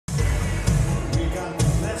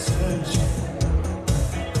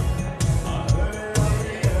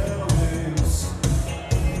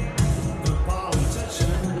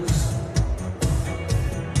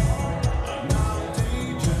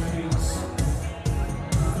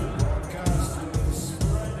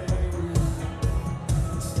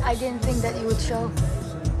I didn't think that you would show.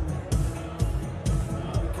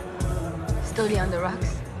 Slowly on the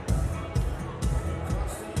rocks.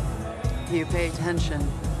 You pay attention.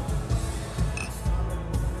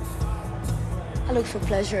 I look for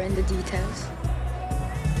pleasure in the details.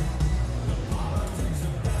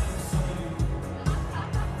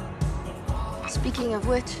 Speaking of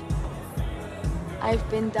which, I've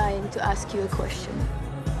been dying to ask you a question.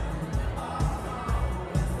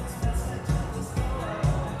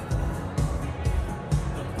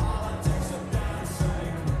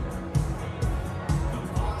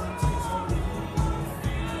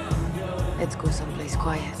 Let's go someplace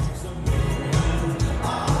quiet.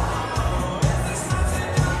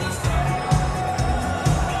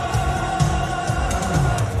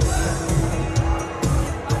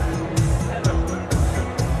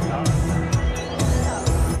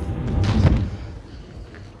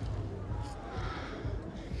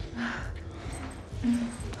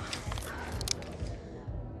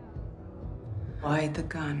 Why the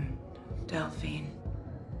gun, Delphine?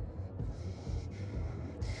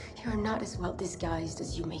 You're not as well disguised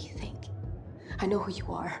as you may think. I know who you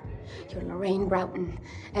are. You're Lorraine Broughton,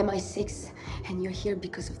 MI6, and you're here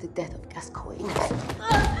because of the death of Gascoigne.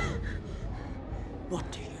 What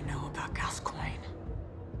do you know about Gascoigne?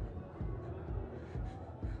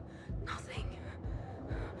 Nothing.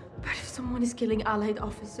 But if someone is killing Allied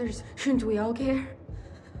officers, shouldn't we all care?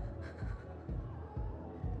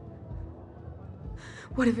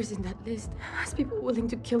 Whatever's in that list has people willing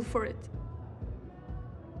to kill for it.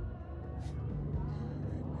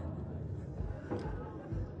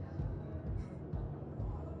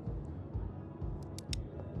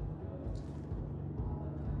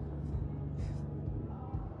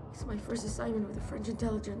 It's my first assignment with the French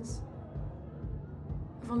intelligence.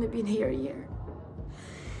 I've only been here a year.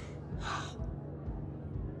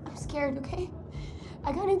 I'm scared, okay?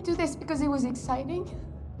 I got into this because it was exciting.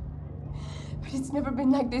 But it's never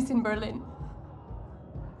been like this in Berlin.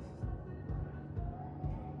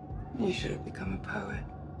 You should have become a poet.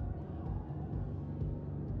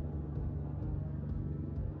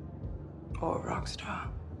 Or a rock star.